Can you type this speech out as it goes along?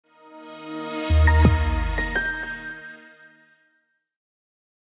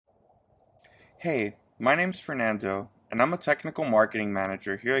Hey, my name's Fernando, and I'm a technical marketing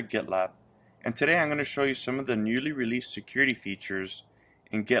manager here at GitLab, and today I'm going to show you some of the newly released security features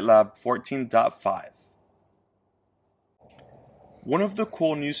in GitLab 14.5. One of the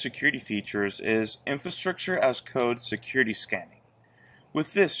cool new security features is infrastructure as code security scanning.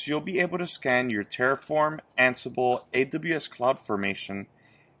 With this, you'll be able to scan your Terraform, Ansible, AWS CloudFormation,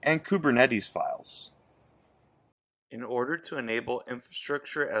 and Kubernetes files. In order to enable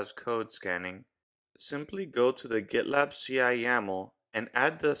infrastructure as code scanning, simply go to the GitLab CI YAML and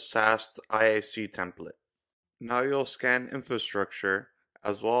add the SAST IAC template. Now you'll scan infrastructure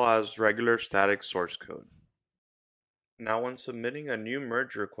as well as regular static source code. Now when submitting a new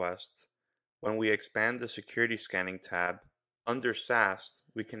merge request, when we expand the security scanning tab, under SAST,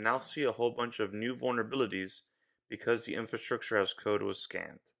 we can now see a whole bunch of new vulnerabilities because the infrastructure as code was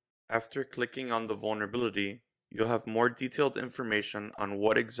scanned. After clicking on the vulnerability, you'll have more detailed information on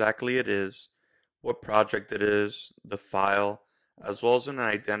what exactly it is, what project it is, the file, as well as an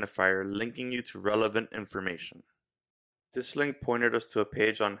identifier linking you to relevant information. This link pointed us to a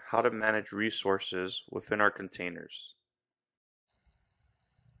page on how to manage resources within our containers.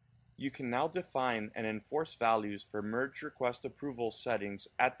 You can now define and enforce values for merge request approval settings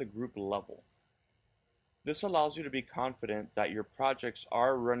at the group level. This allows you to be confident that your projects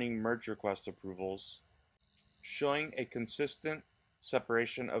are running merge request approvals, showing a consistent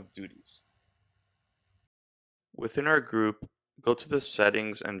separation of duties. Within our group, go to the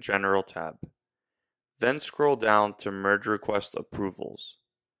Settings and General tab. Then scroll down to Merge Request Approvals.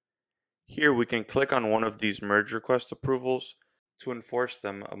 Here we can click on one of these merge request approvals to enforce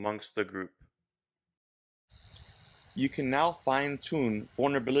them amongst the group. You can now fine-tune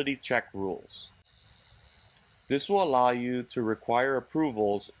vulnerability check rules. This will allow you to require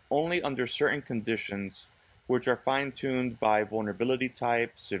approvals only under certain conditions, which are fine-tuned by vulnerability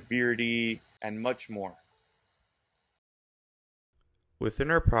type, severity, and much more.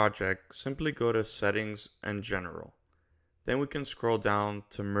 Within our project, simply go to Settings and General. Then we can scroll down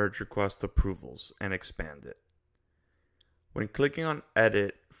to Merge Request Approvals and expand it. When clicking on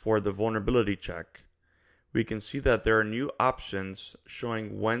Edit for the vulnerability check, we can see that there are new options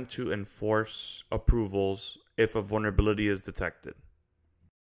showing when to enforce approvals if a vulnerability is detected.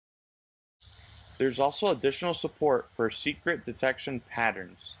 There's also additional support for secret detection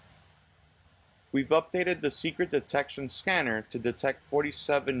patterns. We've updated the secret detection scanner to detect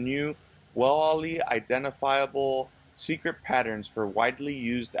 47 new, well identifiable secret patterns for widely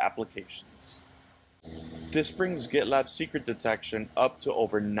used applications. This brings GitLab secret detection up to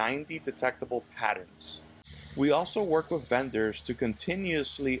over 90 detectable patterns. We also work with vendors to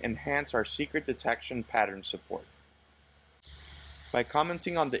continuously enhance our secret detection pattern support. By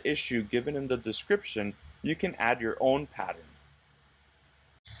commenting on the issue given in the description, you can add your own pattern.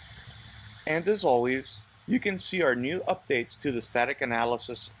 And as always, you can see our new updates to the Static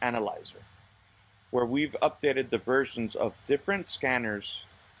Analysis Analyzer, where we've updated the versions of different scanners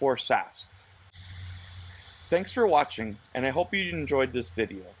for SAST. Thanks for watching, and I hope you enjoyed this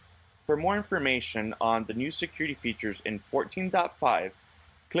video. For more information on the new security features in 14.5,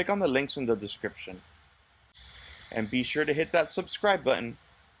 click on the links in the description. And be sure to hit that subscribe button.